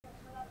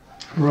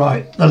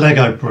Right, the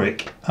Lego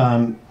brick.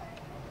 I'm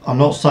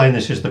not saying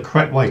this is the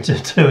correct way to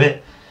do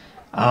it,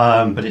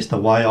 but it's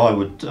the way I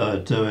would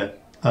do it.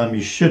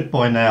 You should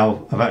by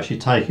now have actually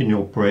taken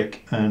your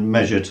brick and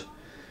measured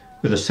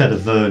with a set of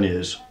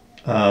verniers.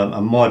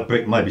 And my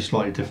brick may be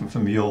slightly different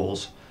from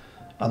yours,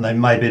 and they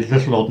may be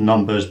little odd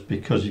numbers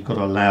because you've got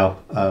to allow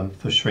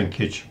for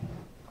shrinkage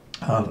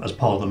as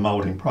part of the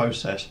moulding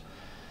process.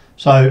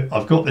 So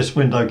I've got this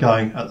window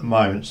going at the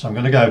moment, so I'm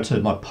going to go to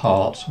my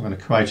parts. I'm going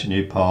to create a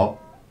new part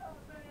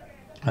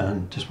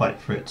and just wait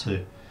for it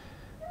to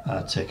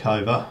tick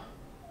over.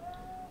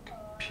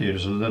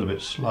 Computer's a little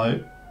bit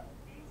slow.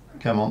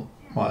 Come on,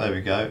 right, there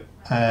we go.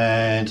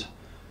 And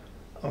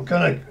I'm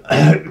going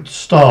to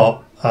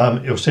start.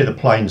 You'll see the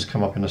planes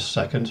come up in a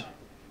second.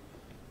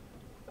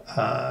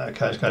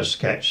 Okay, let's go to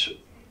sketch.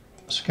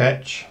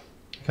 Sketch.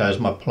 Okay, there's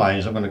my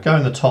planes. I'm going to go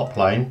in the top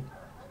plane,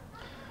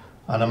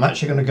 and I'm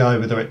actually going to go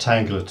with the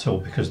rectangular tool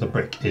because the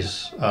brick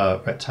is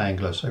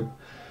rectangular. So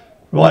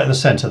right in the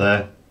centre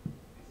there,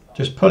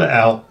 just pull it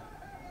out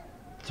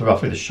to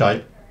roughly the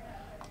shape.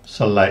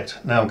 Select.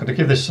 Now I'm going to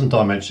give this some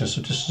dimensions,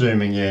 so just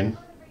zooming in. I'm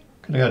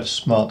going to go to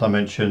Smart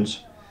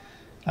Dimensions,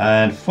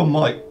 and from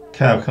my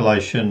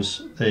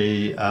calculations,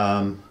 the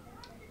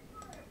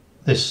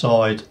this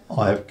side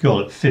I have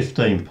got at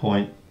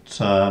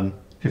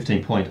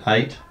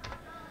 15.8.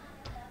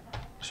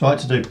 So I like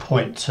to do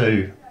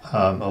 0.2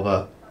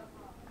 of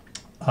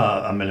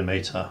a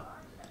millimetre.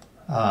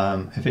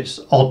 If it's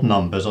odd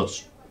numbers, I'll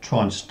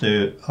try and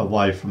steer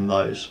away from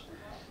those.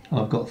 And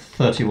I've got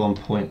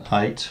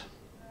 31.8.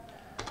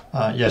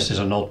 Yes, it's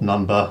an odd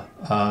number,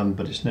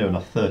 but it's near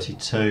enough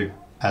 32,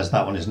 as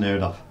that one is near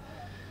enough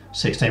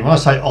 16. When I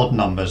say odd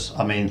numbers,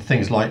 I mean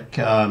things like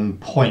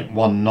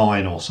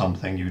 0.19 or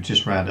something. You would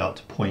just round it up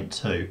to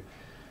 0.2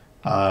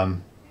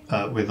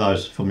 with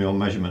those from your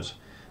measurements.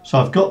 So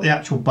I've got the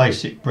actual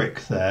basic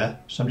brick there.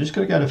 So I'm just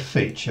going to go to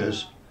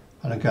Features,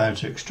 and I'm going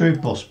to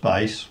Extrude Boss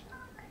Base.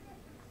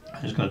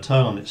 I'm just going to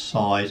turn on its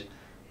side.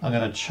 I'm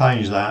going to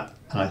change that,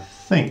 and I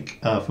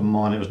think for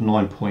mine it was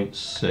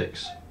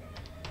 9.6.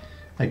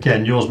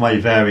 Again, yours may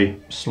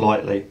vary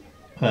slightly.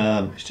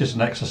 It's just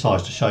an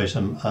exercise to show you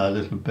some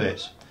little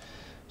bits.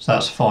 So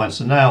that's fine.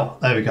 So now,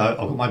 there we go, I've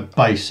got my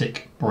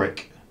basic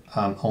brick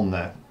on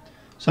there.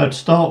 So to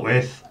start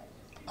with,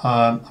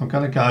 I'm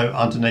going to go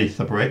underneath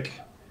the brick,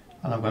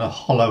 and I'm going to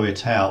hollow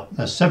it out.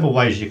 There's several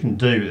ways you can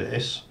do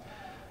this.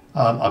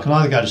 I can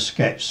either go to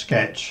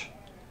Sketch,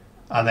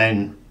 and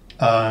then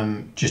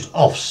just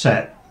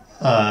offset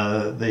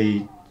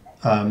the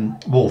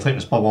wall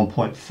thickness by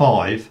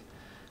 1.5,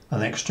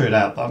 and then extrude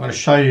out. But I'm going to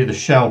show you the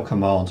shell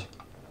command.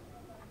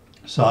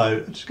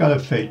 So just go to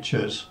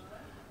Features,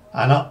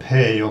 and up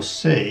here you'll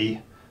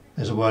see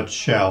there's a word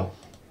shell.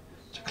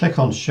 So click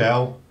on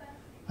shell,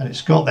 and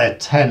it's got there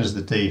 10 as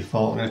the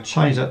default. I'm going to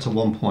change that to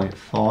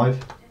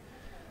 1.5,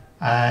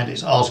 and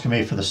it's asking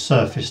me for the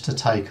surface to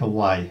take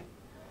away.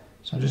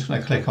 So I'm just going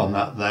to click on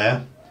that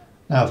there.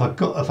 Now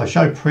if I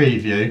show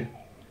preview,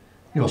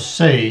 you'll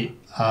see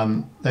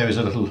there is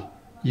a little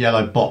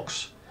yellow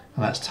box,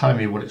 and that's telling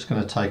me what it's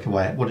going to take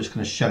away, what it's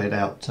going to shell it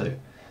out to.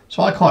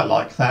 So I quite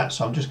like that,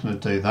 so I'm just going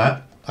to do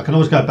that. I can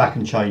always go back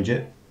and change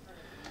it.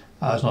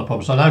 It's not a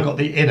problem. So I now got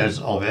the innards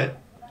of it.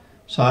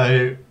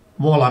 So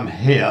while I'm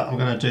here, I'm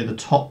going to do the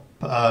top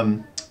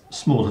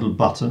small little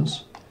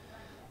buttons.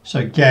 So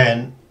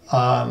again,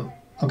 I'm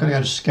going to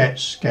go to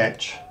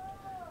Sketch,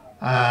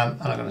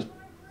 and I'm going to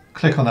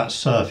click on that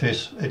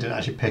surface. It didn't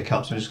actually pick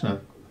up, so I'm just going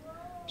to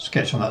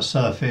sketch on that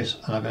surface,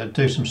 and I'm going to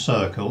do some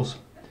circles.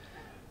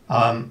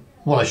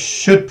 What I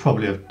should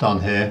probably have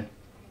done here,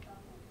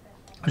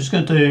 I'm just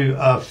going to do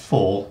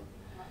 4.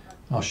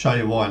 I'll show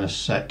you why in a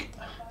sec.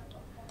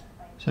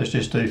 So let's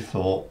just do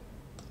 4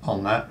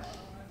 on that.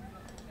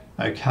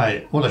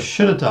 Okay, what I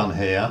should have done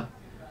here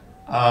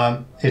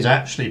is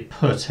actually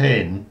put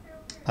in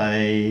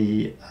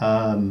a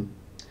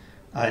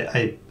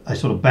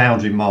sort of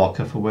boundary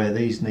marker for where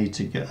these need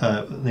to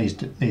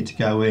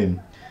go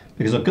in,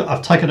 because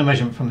I've taken a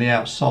measurement from the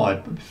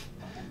outside.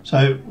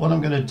 So what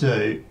I'm going to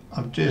do,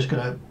 I'm just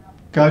going to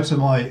go to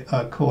my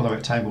corner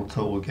rectangle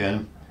tool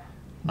again.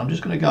 I'm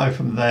just going to go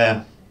from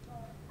there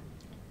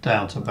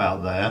down to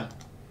about there.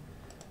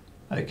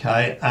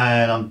 Okay,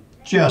 and I'm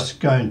just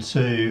going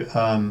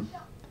to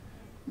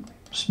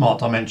Smart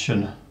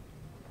Dimension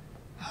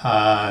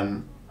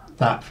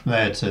that from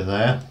there to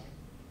there.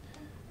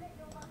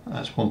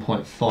 That's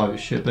 1.5 it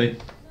should be.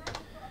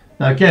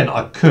 Now again,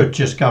 I could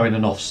just go in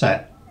and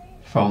offset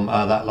from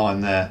that line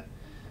there.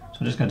 So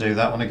I'm just going to do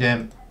that one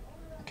again.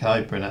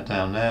 Okay, bring that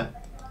down there.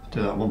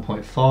 Do that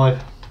 1.5.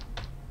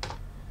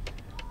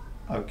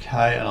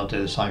 Okay, and I'll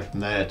do the same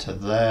from there to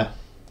there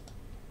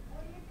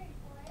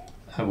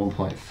at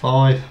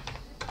 1.5,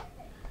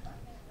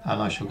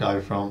 and I shall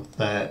go from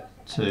there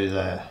to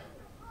there.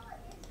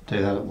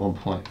 Do that at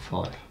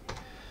 1.5.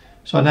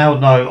 So I now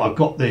know I've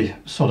got the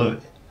sort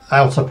of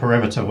outer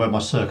perimeter where my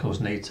circles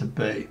need to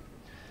be.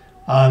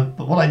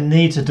 But what I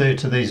need to do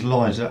to these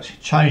lines is actually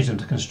change them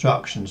to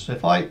construction. So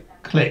if I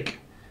click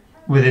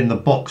within the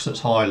box that's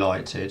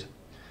highlighted,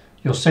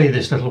 you'll see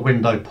this little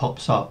window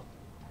pops up.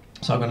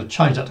 So I'm going to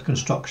change that to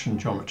construction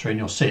geometry, and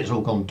you'll see it's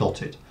all gone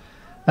dotted.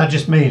 That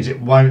just means it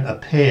won't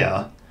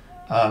appear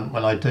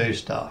when I do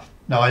stuff.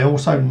 Now I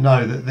also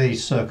know that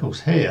these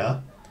circles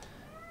here,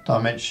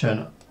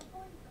 dimension,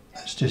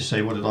 let's just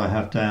see, what did I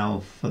have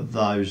down for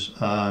those,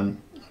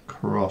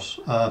 across,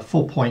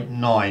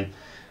 4.9.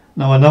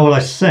 Now I know what I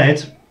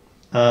said.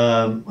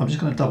 I'm just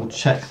going to double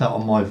check that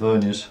on my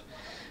verniers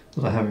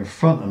that I have in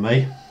front of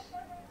me,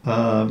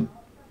 and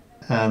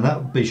that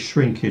would be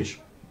shrinkage.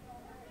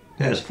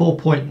 Yeah, it's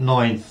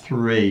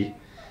 4.93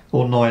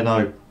 or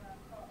 90.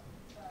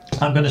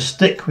 I'm going to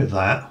stick with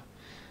that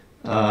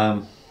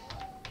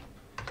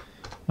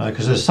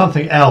because there's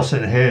something else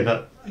in here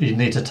that you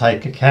need to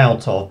take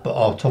account of, but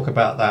I'll talk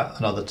about that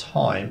another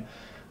time.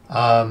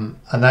 And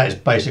that is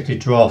basically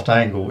draft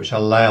angle, which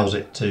allows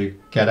it to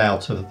get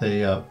out of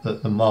the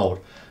mould.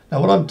 Now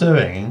what I'm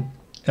doing,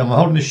 I'm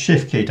holding the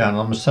shift key down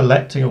and I'm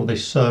selecting all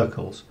these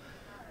circles,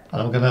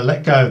 and I'm going to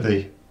let go of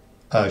the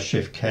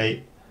shift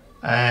key,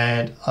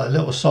 and a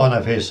little sign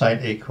over here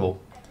saying equal.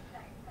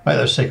 Make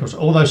those circles.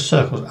 All those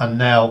circles are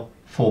now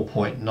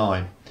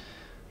 4.9.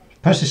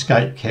 Press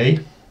escape key.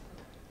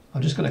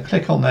 I'm just going to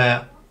click on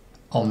there,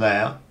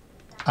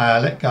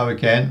 let go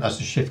again. That's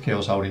the shift key I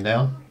was holding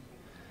down,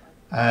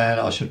 and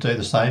I should do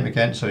the same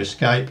again. So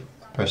escape,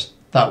 press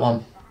that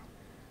one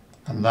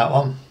and that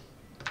one,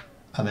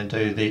 and then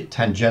do the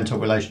tangential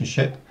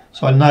relationship.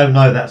 So I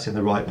know that's in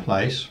the right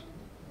place.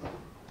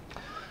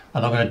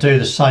 And I'm going to do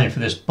the same for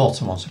this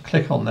bottom one. So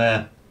click on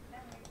there,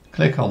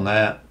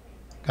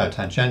 go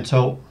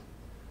tangential,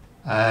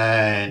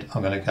 and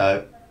I'm going to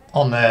go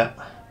on there,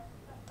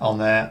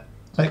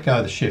 let go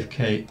of the shift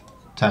key,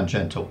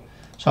 tangential.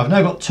 So I've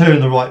now got two in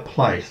the right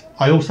place.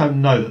 I also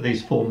know that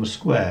these form a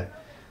square.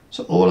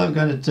 So all I'm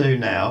going to do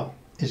now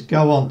is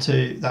go on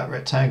to that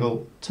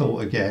rectangle tool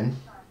again.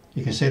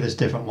 You can see there's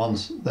different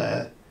ones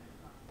there.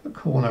 The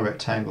corner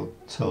rectangle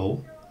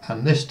tool,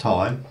 and this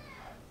time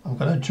I'm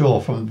going to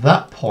draw from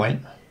that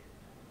point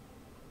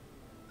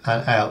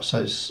and out,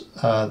 so it's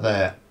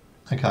there.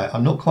 Okay,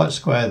 I'm not quite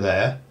square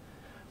there,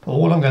 but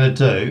all I'm going to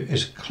do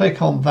is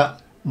click on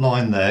that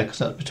line there, because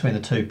that's between the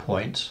 2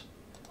 points.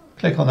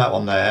 Click on that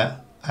one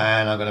there,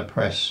 and I'm going to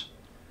press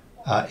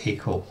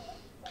equal.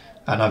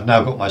 And I've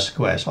now got my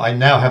square. So I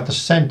now have the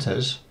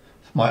centres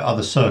for my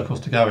other circles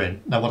to go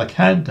in. Now what I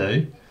can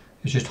do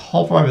is just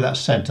hover over that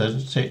centre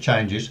and see it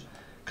changes.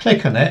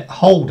 Click on it,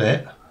 hold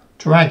it,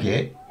 drag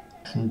it,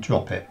 and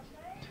drop it.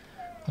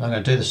 And I'm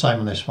going to do the same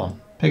on this one.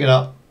 Pick it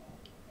up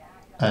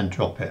and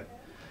drop it.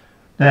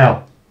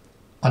 Now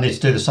I need to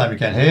do the same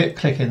again here.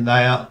 Click in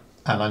there,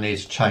 and I need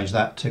to change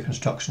that to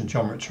construction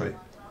geometry.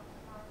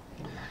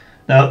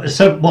 Now,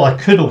 so what I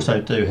could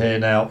also do here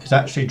now is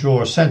actually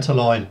draw a centre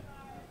line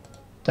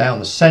down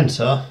the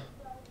centre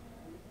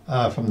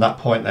from that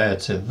point there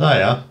to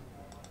there.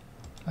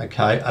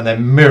 Okay, and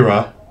then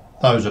mirror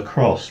those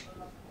across.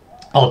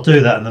 I'll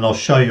do that, and then I'll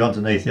show you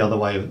underneath the other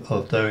way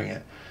of doing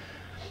it.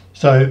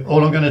 So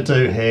all I'm going to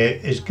do here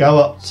is go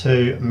up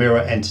to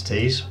mirror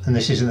entities, and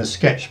this is in the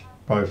sketch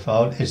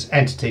profile. It's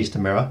entities to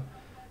mirror.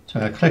 So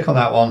I'm going to click on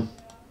that one,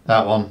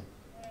 that one,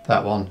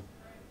 that one,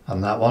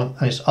 and that one,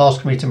 and it's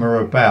asking me to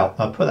mirror about.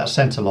 I'll put that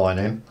centre line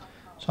in,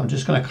 so I'm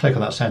just going to click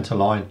on that centre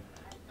line,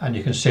 and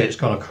you can see it's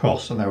gone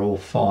across and they're all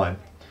fine.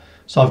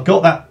 So I've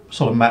got that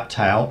sort of mapped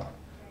out.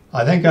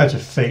 I then go to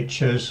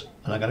features,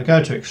 and I'm going to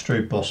go to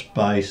extrude boss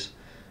base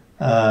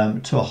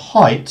to a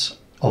height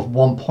of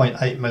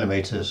 1.8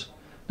 millimeters.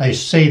 Now you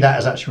see that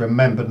has actually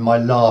remembered my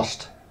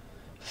last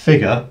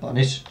figure, but I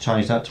need to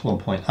change that to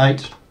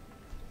 1.8,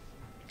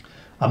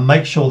 and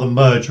make sure the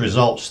merge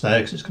results there,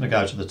 because it's going to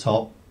go to the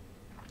top.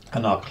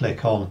 And I'll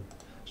click on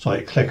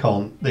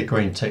the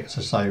green tick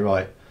to say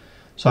right.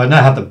 So I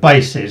now have the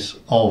bases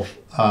of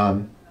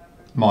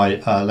my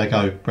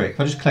Lego brick. If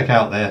I just click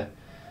out there,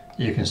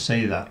 you can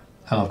see that,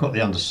 and I've got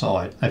the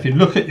underside. Now if you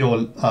look at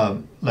your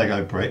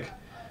Lego brick,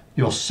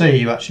 you'll see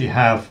you actually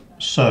have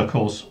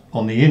circles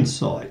on the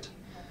inside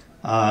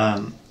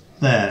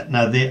there.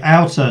 Now the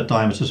outer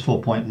diameter is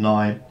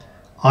 4.9.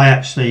 I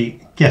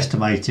actually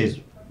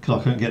guesstimated, because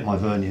I couldn't get my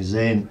verniers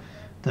in,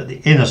 that the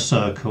inner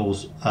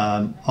circles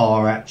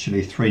are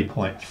actually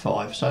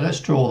 3.5. So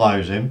let's draw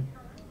those in,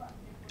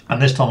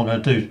 and this time I'm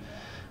going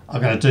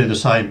to do the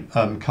same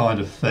kind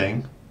of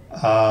thing.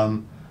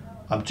 I'm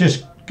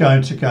just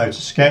going to go to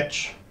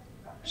sketch,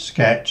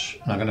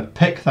 and I'm going to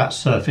pick that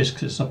surface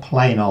because it's a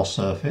planar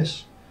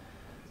surface.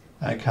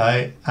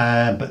 Okay,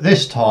 but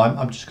this time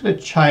I'm just going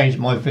to change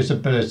my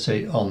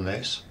visibility on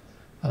this,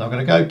 and I'm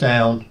going to go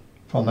down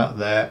from that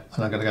there,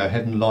 and I'm going to go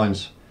hidden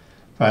lines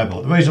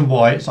variable. The reason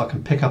why is I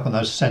can pick up on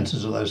those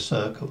centres of those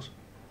circles.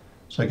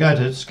 So go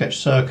to sketch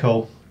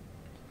circle,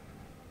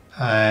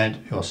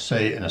 and you'll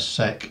see in a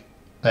sec,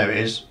 there it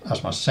is,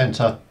 that's my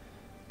centre.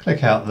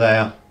 Click out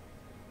there,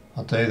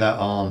 I'll do that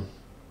on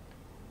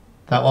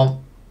that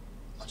one.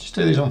 I'll just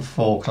do these on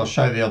 4 because I'll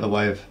show you the other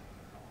way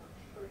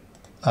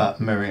of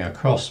mirroring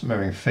across,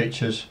 mirroring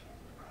features.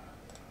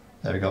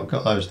 There we go,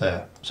 got those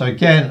there. So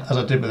again, as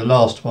I did with the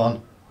last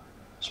one,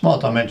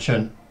 smart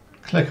dimension,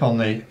 click on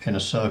the inner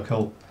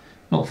circle,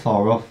 not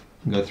far off,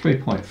 and go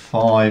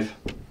 3.5.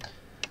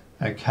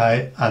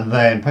 Okay, and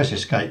then press the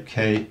escape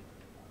key,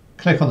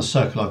 click on the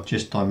circle I've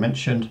just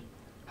dimensioned,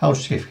 hold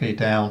shift key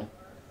down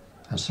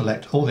and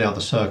select all the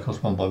other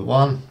circles one by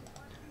one.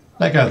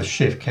 Let go of the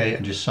shift key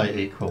and just say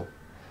equal.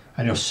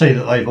 And you'll see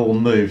that they've all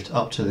moved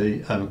up to the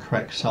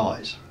correct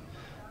size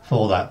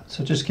for that.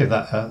 So just give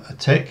that a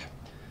tick.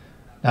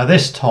 Now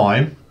this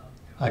time,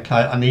 okay,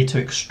 I need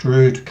to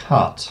extrude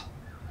cut.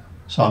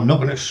 So I'm not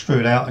going to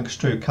extrude out and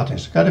extrude cutting.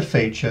 So go to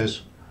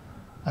features,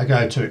 I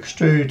go to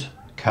extrude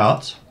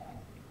cut.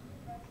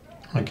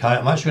 Okay,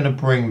 I'm actually going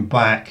to bring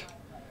back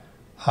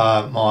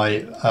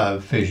my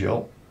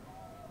visual.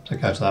 So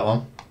go to that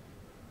one.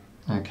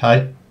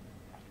 Okay,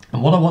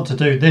 and what I want to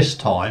do this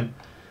time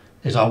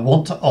is I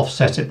want to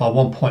offset it by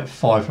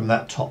 1.5 from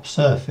that top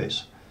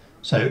surface.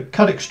 So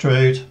cut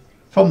extrude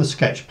from the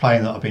sketch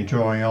plane that I've been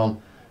drawing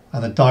on,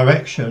 and the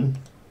direction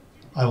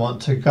I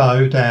want to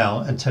go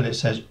down until it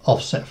says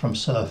offset from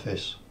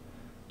surface,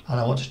 and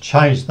I want to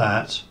change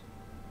that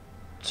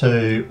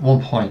to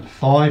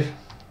 1.5,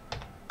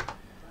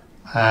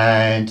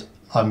 and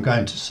I'm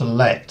going to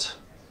select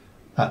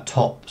that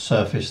top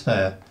surface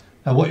there.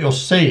 Now what you'll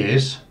see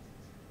is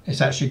it's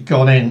actually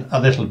gone in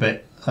a little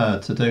bit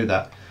to do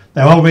that.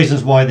 There are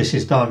reasons why this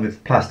is done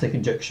with plastic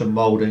injection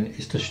moulding,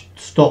 is to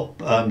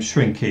stop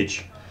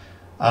shrinkage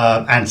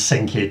and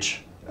sinkage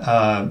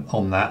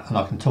on that, and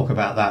I can talk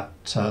about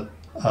that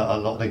a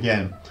lot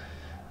again.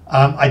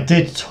 I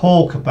did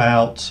talk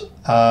about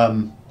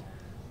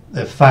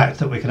the fact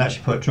that we can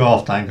actually put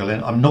draft angle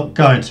in. I'm not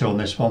going to on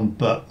this one,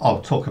 but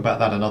I'll talk about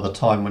that another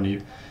time when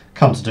you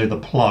come to do the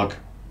plug.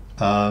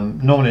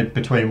 Normally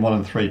between 1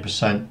 and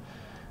 3%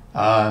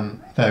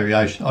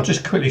 variation. I'll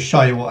just quickly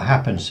show you what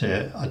happens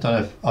here. I don't know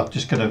if I'll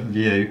just get a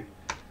view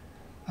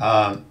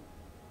on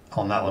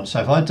that one.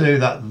 So if I do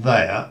that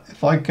there,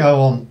 if I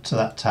go on to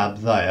that tab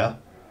there,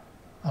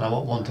 and I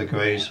want 1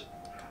 degrees,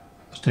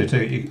 let's do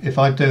 2. If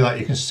I do that,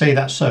 you can see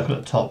that circle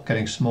at the top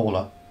getting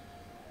smaller.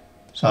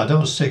 So I do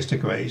want 6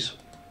 degrees.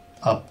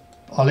 I'll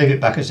leave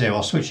it back at 0.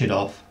 I'll switch it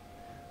off.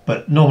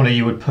 But normally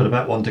you would put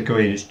about 1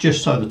 degree in. It's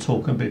just so the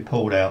tool can be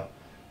pulled out.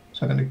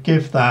 So I'm going to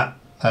give that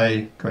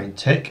a green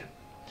tick.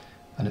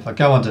 And if I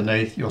go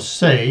underneath, you'll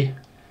see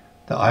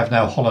that I have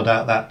now hollowed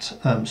out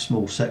that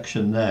small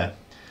section there.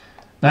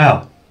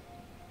 Now,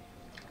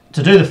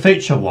 to do the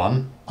feature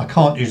one, I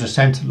can't use a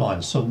centre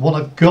line. So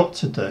what I've got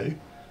to do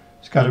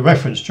is go to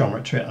reference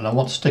geometry, and I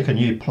want to stick a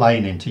new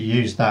plane in to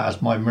use that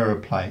as my mirror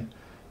plane.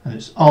 And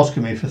it's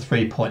asking me for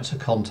 3 points of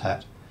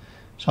contact.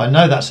 So I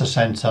know that's a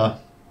centre.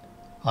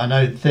 I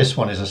know this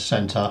one is a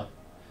centre.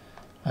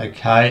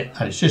 Okay,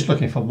 and it's just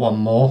looking for one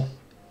more.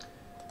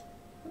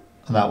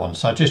 And that one.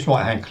 So just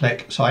right hand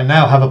click. So I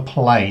now have a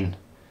plane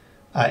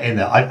in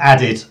there. I've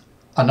added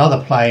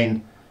another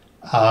plane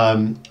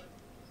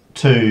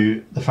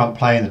to the front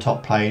plane, the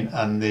top plane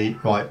and the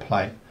right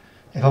plane.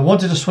 If I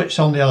wanted to switch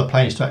on the other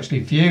planes to actually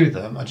view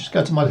them, I just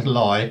go to my little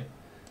eye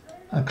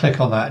and click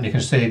on that, and you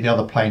can see the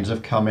other planes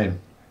have come in.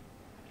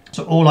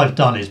 So all I've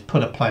done is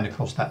put a plane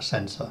across that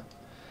centre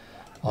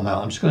on that.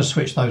 I'm just going to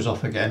switch those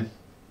off again,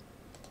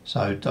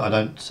 so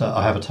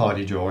I have a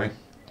tidy drawing.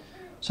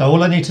 So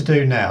all I need to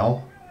do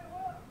now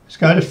is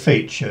go to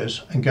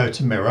features and go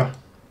to mirror.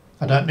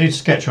 I don't need to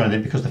sketch or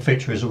anything because the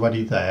feature is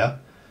already there,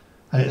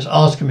 and it's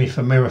asking me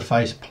for mirror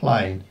face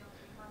plane.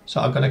 So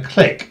I'm going to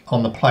click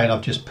on the plane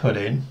I've just put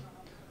in,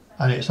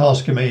 and it's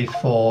asking me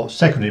for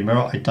secondary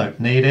mirror. I don't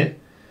need it.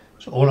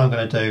 So all I'm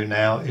going to do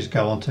now is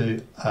go on to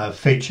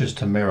features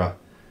to mirror.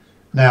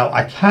 Now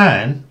I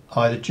can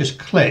either just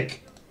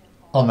click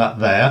on that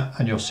there,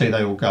 and you'll see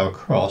they all go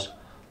across,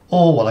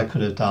 or what I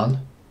could have done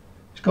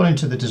is gone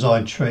into the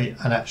design tree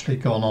and actually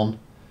gone on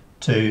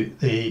to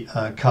the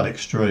cut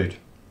extrude.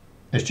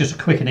 It's just a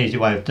quick and easy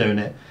way of doing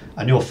it,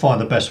 and you'll find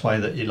the best way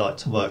that you like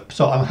to work.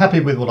 So I'm happy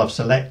with what I've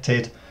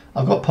selected.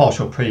 I've got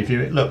partial preview,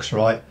 it looks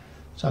right,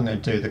 so I'm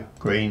going to do the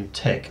green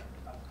tick.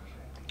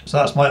 So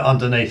that's my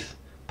underneath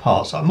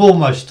part. So I'm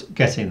almost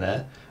getting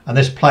there, and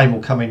this plane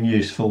will come in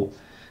useful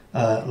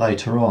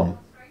later on.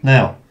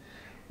 Now,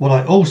 what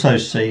I also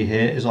see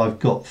here is I've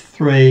got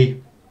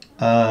 3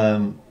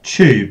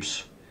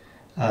 tubes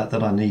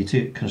that I need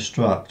to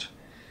construct.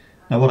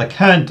 Now what I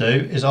can do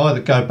is either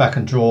go back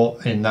and draw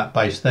in that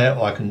base there,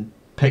 or I can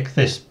pick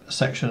this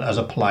section as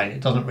a plane.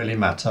 It doesn't really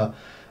matter.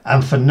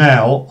 And for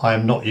now, I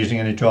am not using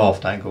any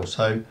draft angle,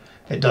 so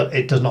it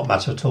does not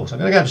matter at all. So I'm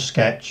going to go to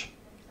sketch.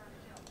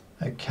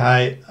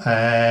 Okay,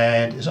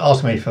 and it's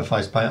asking me for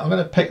face plane. I'm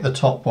going to pick the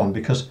top one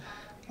because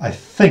I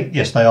think,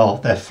 yes,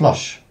 they're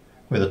flush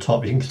with the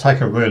top. You can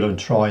take a ruler and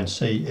try and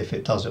see if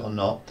it does it or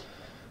not.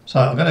 So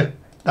I'm going to,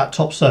 that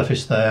top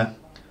surface there.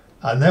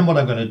 And then what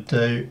I'm going to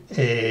do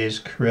is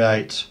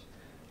create,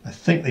 I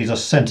think these are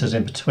centres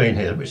in between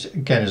here, which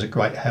again is a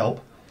great help.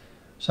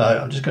 So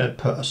I'm just going to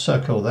put a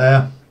circle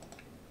there,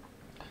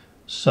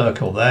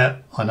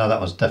 I know that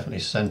one's definitely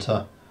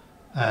centre,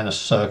 and a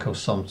circle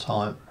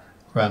sometime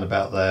round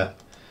about there.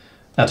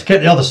 Now to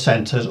get the other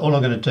centres, all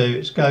I'm going to do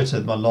is go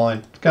to my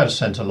line, go to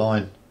centre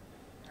line,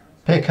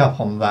 pick up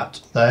on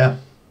that there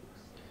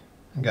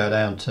and go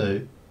down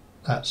to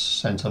that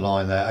centre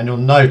line there, and you'll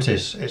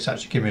notice it's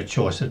actually giving me a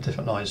choice of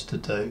different lines to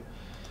do.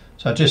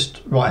 So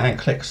just right hand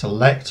click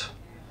select,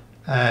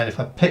 and if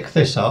I pick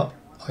this up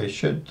I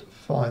should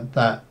find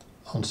that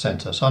on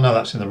centre, so I know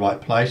that's in the right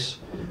place.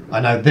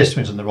 I know this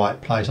one's in the right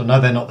place. I know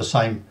they're not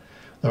the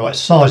right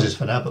sizes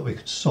for now, but we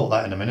can sort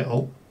that in a minute.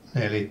 Oh,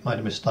 nearly made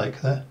a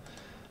mistake there.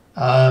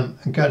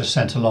 And go to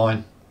centre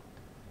line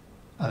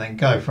and then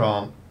go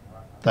from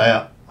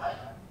there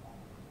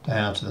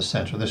down to the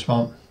centre of this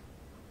one.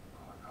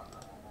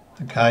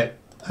 Okay,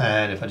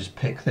 and if I just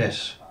pick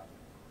this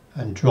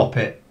and drop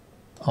it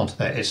onto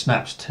there, it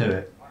snaps to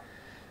it.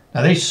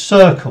 Now these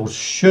circles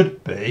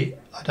should be,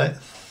 I don't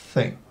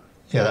think,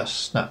 yeah, that's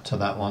snapped to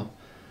that one.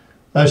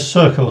 Those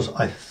circles,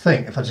 I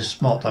think, if I just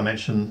smart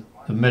dimension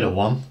the middle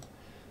one,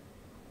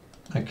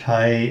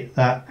 okay,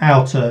 that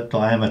outer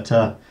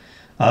diameter,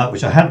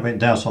 which I hadn't written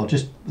down, so I'll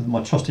just, with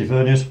my trusty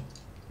verniers,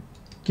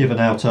 give an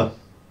outer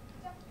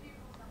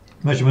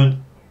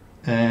measurement,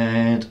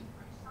 and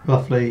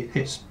roughly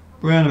it's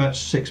around about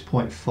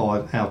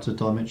 6.5 outer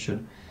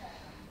dimension.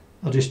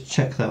 I'll just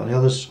check that on the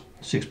others.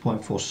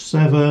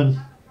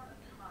 6.47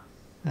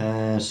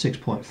 and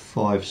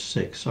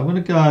 6.56. So I'm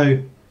going to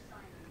go,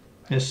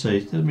 let's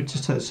see, let me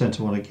just take the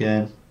centre one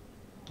again.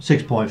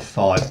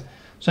 6.5.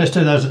 So let's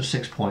do those at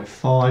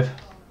 6.5.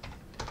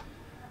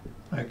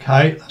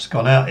 Okay, that's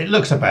gone out. It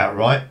looks about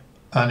right,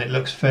 and it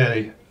looks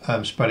fairly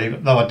spread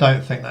even, though I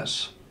don't think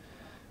that's,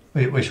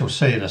 we shall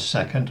see in a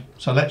second.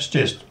 So let's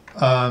just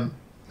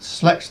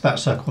select that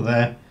circle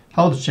there,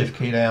 hold the shift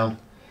key down,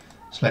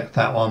 select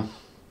that one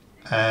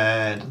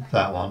and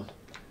that one,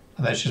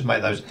 and let's just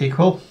make those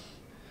equal.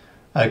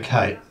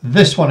 Okay,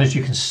 this one, as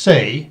you can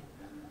see,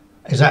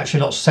 is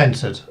actually not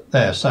centered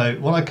there. So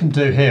what I can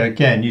do here,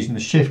 again using the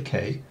shift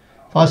key,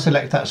 if I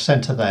select that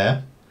center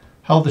there,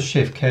 hold the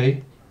shift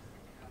key,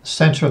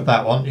 center of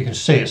that one, you can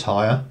see it's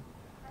higher,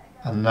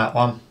 and that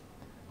one,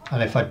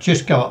 and if I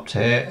just go up to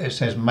here, it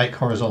says make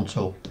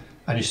horizontal,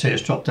 and you see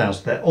it's dropped down.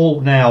 So they're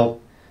all now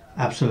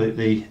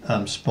absolutely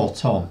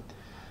spot on.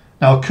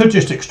 Now I could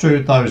just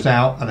extrude those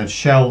out and then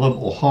shell them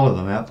or hollow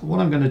them out, but what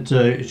I'm going to do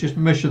is just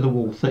measure the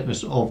wall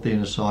thickness of the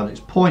inner side. It's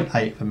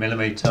 0.8 of a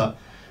millimetre.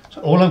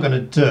 So all I'm going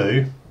to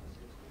do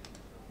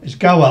is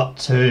go up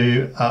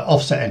to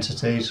offset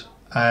entities,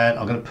 and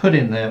I'm going to put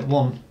in there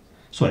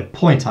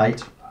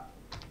 0.8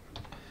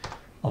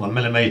 of a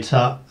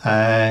millimetre,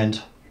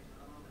 and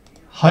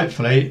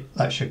hopefully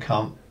that should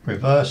come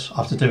reverse. I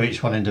have to do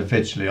each one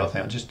individually, I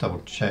think. I'll just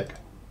double check.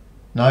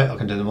 No, I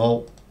can do them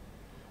all.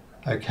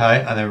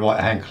 Okay, and then right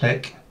hand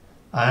click,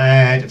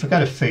 and if I go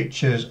to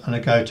features and I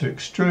go to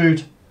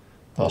extrude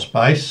boss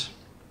base,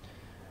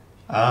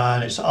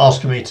 and it's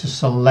asking me to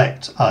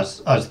select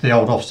as the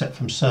old offset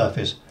from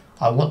surface.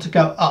 I want to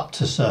go up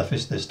to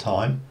surface this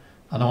time,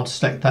 and I want to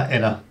select that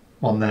inner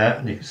one there,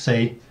 and you can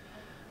see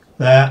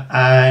there,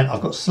 and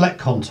I've got select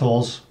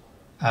contours,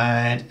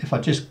 and if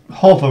I just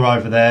hover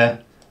over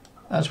there,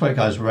 that's where it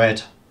goes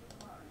red,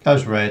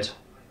 goes red,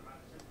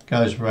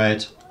 goes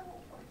red,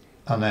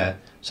 and there.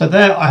 So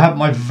there I have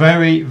my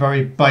very,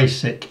 very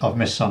basic, I've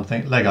missed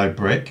something, Lego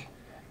brick,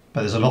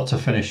 but there's a lot to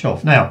finish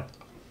off. Now,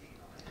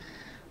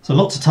 there's a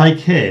lot to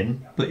take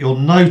in, but you'll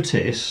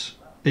notice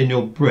in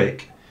your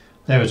brick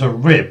there is a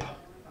rib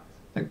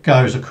that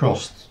goes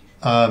across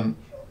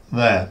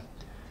there.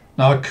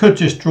 Now I could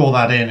just draw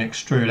that in,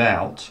 extrude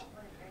out,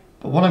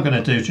 but what I'm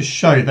going to do is just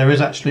show you there is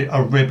actually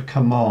a rib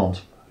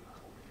command.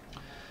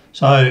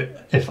 So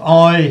if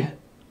and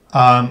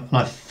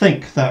I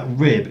think that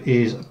rib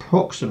is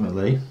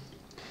approximately,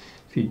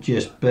 if you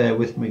just bear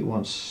with me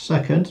 1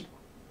 second.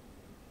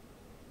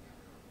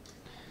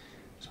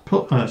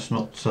 No, it's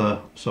not,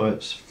 sorry,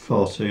 it's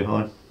far too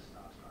high.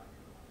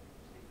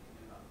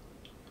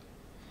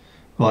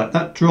 Right,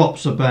 that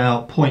drops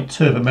about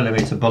 0.2 of a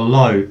millimetre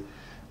below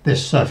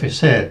this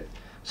surface here.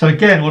 So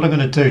again, what I'm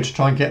going to do to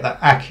try and get that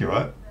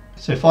accurate,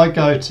 so if I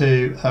go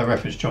to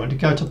reference joint,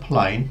 go to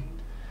plane,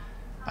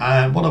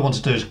 and what I want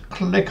to do is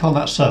click on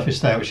that surface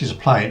there, which is a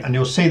plane, and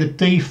you'll see the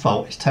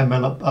default is 10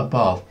 mm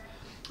above.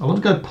 I want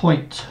to go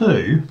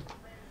 0.2,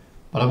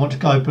 but I want to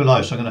go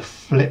below, so I'm going to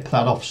flip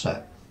that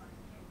offset.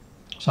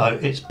 So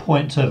it's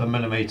 0.2 of a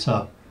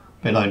millimetre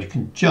below, and you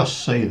can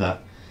just see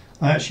that.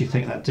 I actually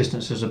think that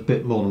distance is a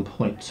bit more than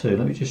 0.2.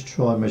 Let me just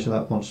try and measure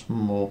that once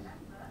more.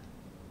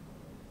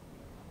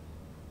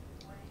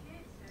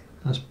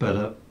 That's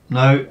better.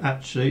 No,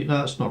 actually, no,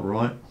 that's not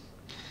right.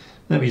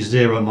 Let me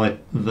zero my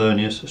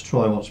verniers. Let's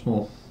try once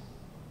more.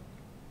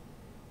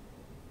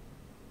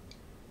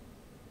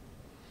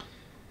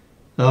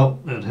 Oh,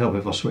 it would help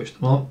if I switched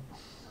them on.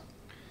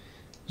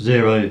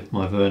 Zero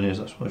my verniers,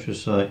 that's what I should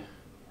say.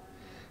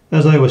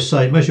 As I always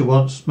say, measure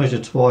once, measure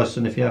twice,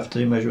 and if you have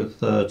to, measure a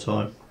third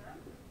time.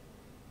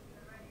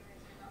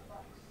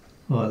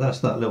 Right, that's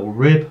that little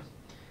rib.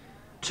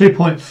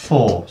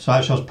 2.4, so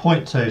actually I was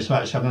 0.2, so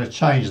actually I'm going to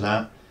change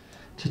that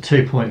to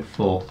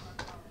 2.4.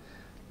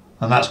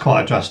 And that's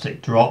quite a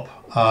drastic drop.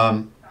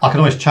 I can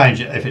always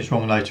change it if it's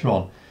wrong later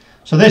on.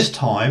 So this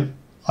time,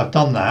 I've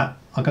done that.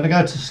 I'm going to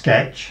go to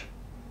sketch.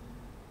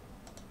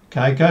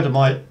 Okay, go to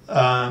my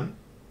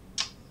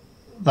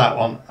that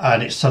one,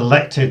 and it's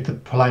selected the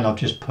plane I've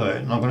just put,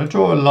 and I'm going to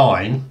draw a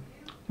line.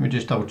 Let me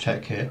just double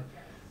check here.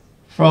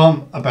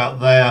 From about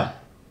there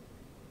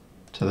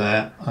to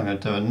there, I'm going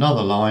to do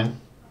another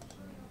line.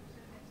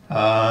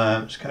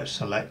 Let's go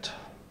select.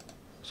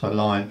 So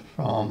line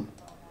from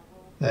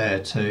there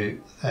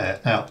to there.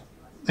 Now,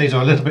 these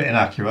are a little bit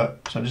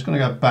inaccurate, so I'm just going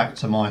to go back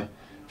to my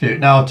view.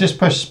 Now, I've just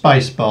pressed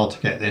space bar to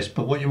get this,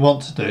 but what you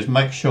want to do is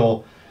make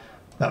sure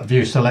that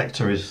view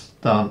selector is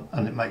done,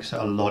 and it makes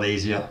it a lot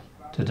easier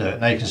to do it.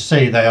 Now you can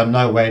see they are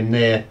nowhere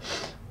near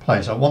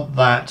plane, so I want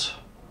that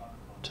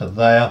to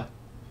there.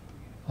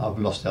 I've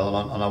lost the other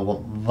one, and I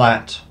want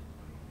that.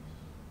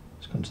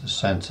 Let's go to the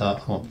centre.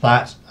 I want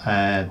that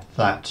and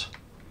that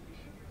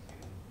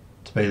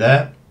to be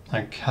there.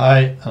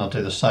 Okay, and I'll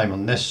do the same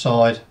on this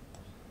side.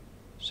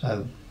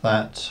 So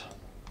that,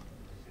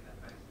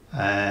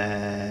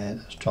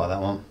 and let's try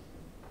that one.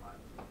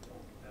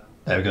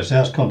 There we go. So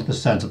that's gone to the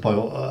centre by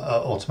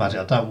automatic.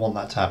 I don't want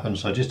that to happen,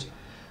 so just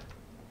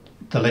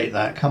delete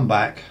that, come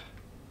back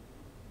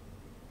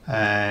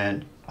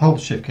and hold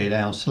the shift key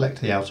down, select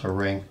the outer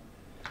ring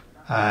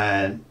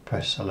and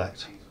press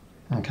select.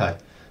 Okay,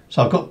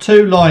 so I've got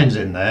two lines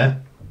in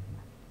there.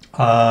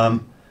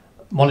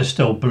 One is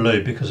still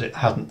blue because it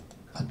hadn't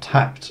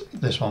tapped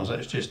this one, so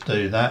let's just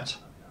do that.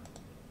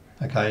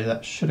 Okay,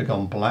 that should have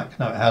gone black.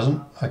 No, it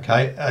hasn't.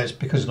 Okay, it's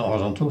because it's not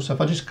horizontal. So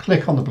if I just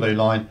click on the blue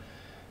line,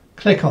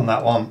 click on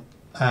that one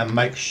and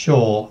make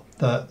sure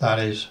that that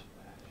is,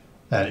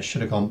 then it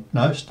should have gone,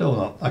 no, still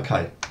not.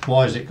 Okay,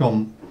 why is it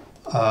gone,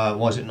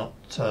 why is it not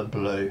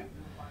blue?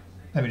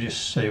 Let me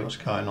just see what's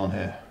going on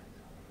here.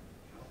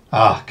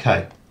 Ah,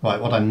 okay,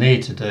 right, what I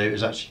need to do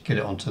is actually get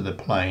it onto the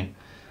plane.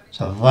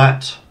 So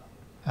that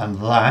and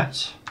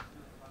that,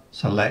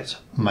 select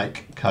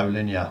make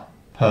collinear.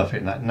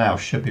 Perfect, that now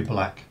should be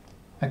black.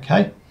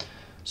 Okay,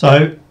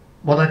 so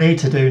what I need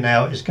to do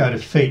now is go to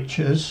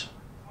features,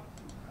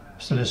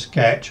 still a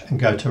sketch, and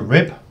go to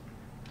rib.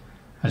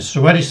 And it's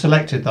already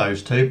selected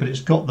those two, but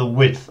it's got the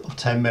width of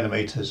 10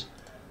 millimeters.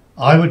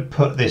 I would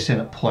put this in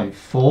at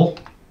 0.4.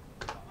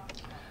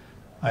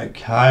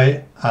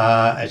 Okay,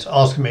 it's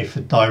asking me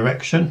for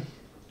direction.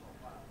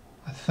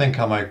 I think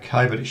I'm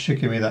okay, but it should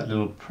give me that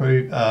little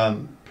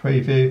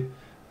preview.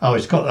 Oh,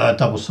 it's got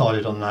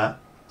double-sided on that.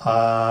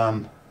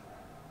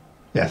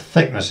 Yeah,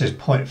 thickness is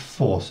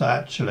 0.4, so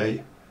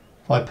actually,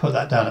 if I put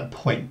that down at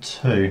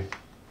 0.2,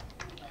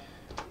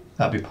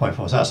 that'd be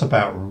 0.4, so that's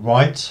about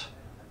right.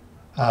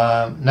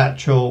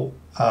 Natural,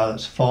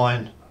 that's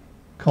fine.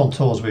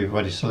 Contours we've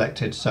already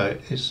selected, so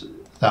it's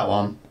that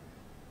one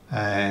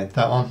and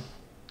that one.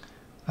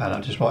 And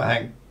I'll just right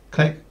hand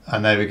click,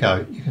 and there we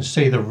go. You can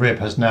see the rib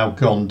has now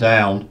gone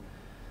down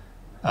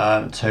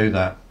to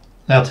that.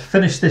 Now to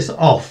finish this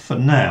off for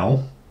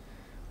now,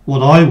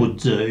 what I would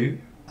do,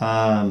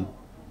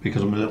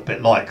 because I'm a little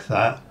bit like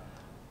that,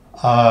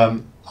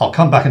 I'll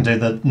come back and do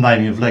the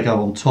naming of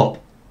Lego on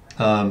top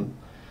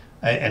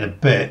in a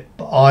bit,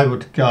 but I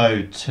would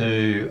go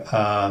to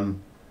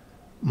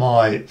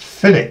my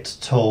fillet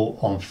tool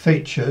on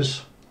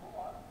features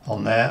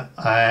on there,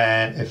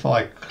 and if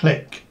I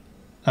click,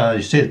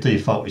 you see the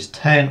default is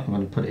 10, I'm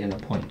going to put it in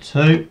at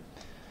 0.2,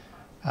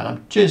 and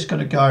I'm just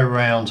going to go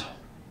around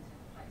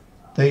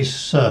these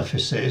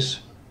surfaces.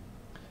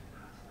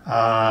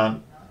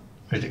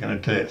 Is it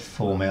going to do it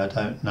for me? I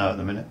don't know at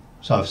the minute.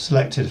 So I've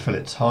selected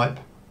fillet type.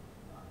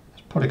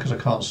 It's probably because I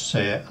can't see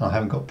it and I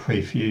haven't got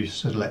preview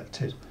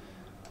selected.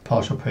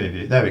 Partial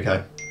preview. There we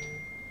go.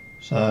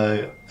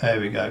 So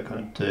there we go.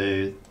 Going to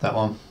do that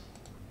one.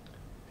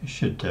 It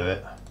should do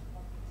it.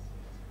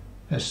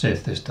 Let's see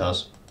if this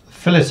does.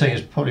 Filleting is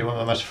probably one of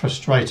the most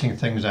frustrating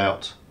things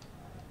out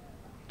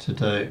to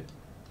do.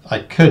 I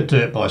could do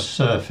it by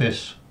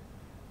surface.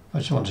 I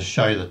just want to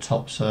show you the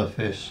top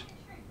surface.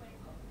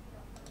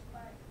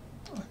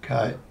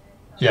 Okay,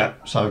 yeah,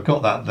 so I've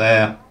got that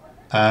there,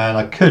 and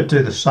I could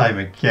do the same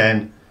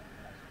again,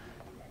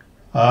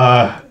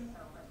 like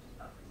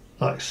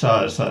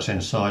so. So that's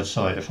inside.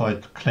 So if I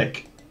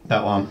click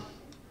that one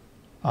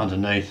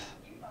underneath,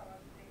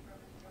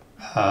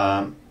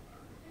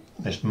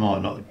 this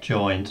might not have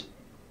joined.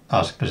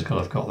 That's because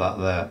I've got that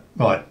there.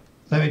 Right,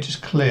 let me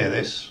just clear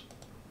this.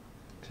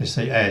 Just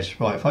the edge.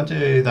 Right, if I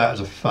do that as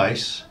a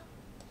face,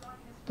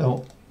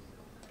 oh,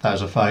 that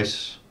as a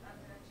face.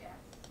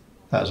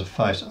 That as a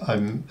face.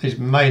 These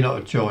may not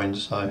have joined,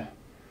 so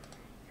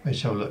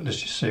let's have a look. Let's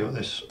just see what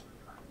this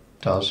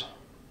does.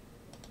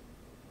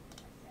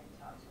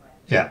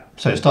 Yeah,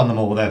 so it's done them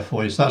all there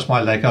for you. So that's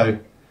my Lego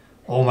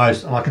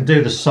almost, and I can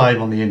do the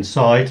same on the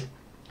inside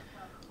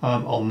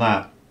on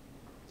that.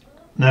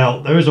 Now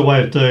there is a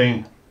way of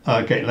doing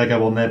getting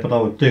Lego on there, but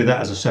I would do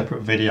that as a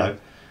separate video.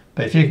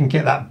 But if you can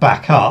get that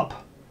back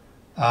up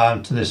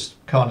to this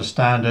kind of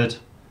standard,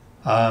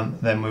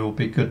 then we will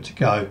be good to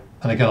go.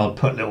 And again, I'll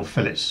put little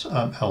fillets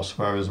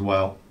elsewhere as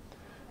well.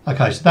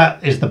 Okay, so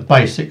that is the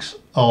basics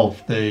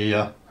of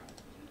the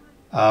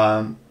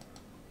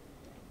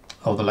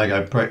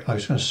Lego brick. I'm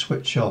just going to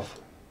switch off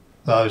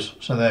those.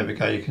 So there we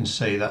go, you can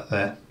see that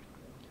there.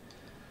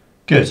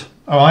 Good.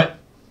 Alright,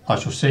 I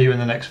shall see you in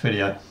the next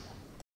video.